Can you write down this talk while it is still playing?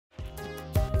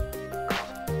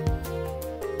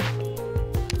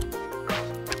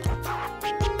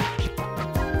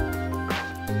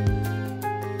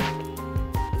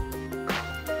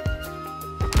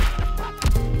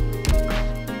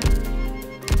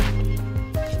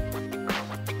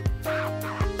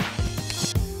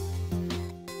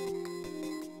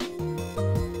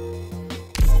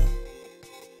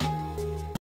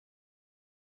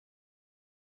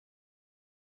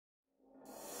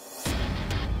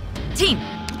Team,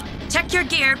 check your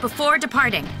gear before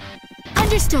departing.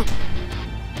 Understood.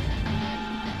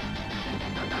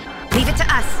 Leave it to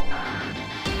us.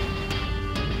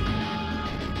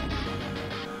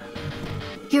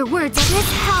 Your words of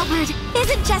this halberd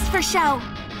isn't just for show.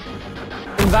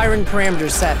 Environ parameters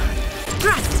set.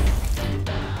 Thrust!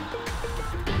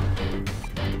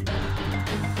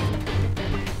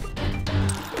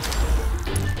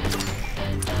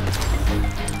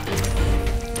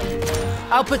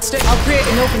 Output state. I'll create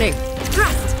an opening.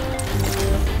 Thrust!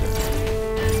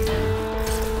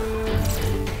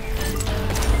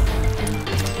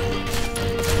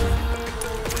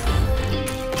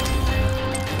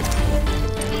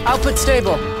 Output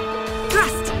stable.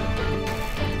 Thrust!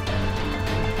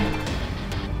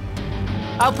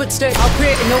 Output state. I'll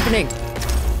create an opening.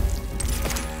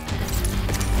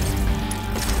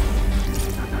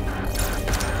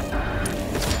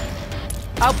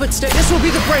 Output state. This will be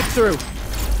the breakthrough.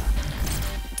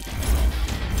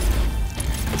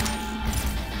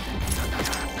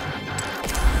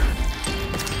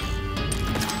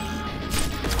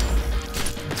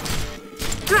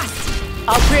 Thrust!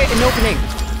 I'll create an opening.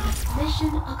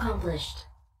 Mission accomplished.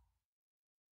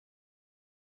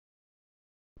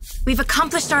 We've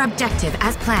accomplished our objective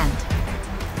as planned.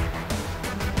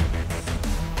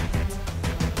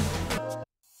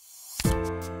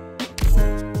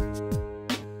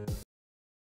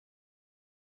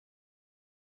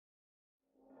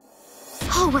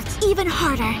 Oh, what's even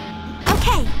harder?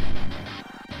 Okay.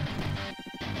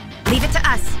 Leave it to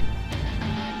us.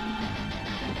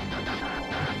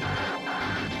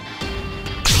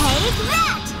 Take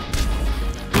that!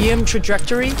 EM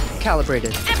trajectory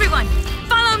calibrated. Everyone,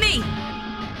 follow me!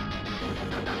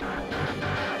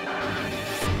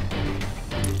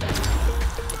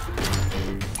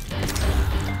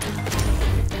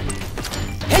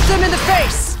 Hit them in the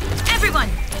face! Everyone,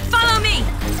 follow me!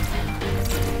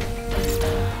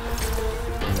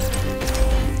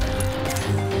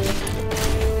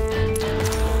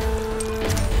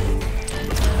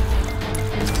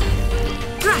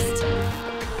 Thrust!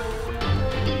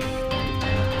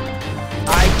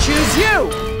 I choose you!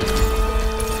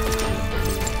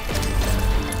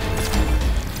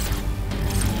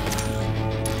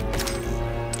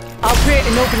 I'll create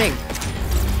an opening.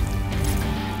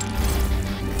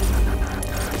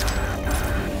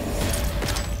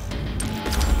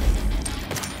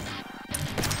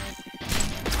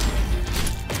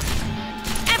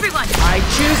 Everyone! I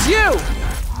choose you!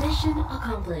 Mission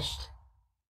accomplished.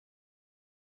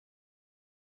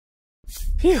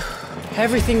 Phew.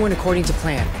 Everything went according to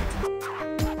plan.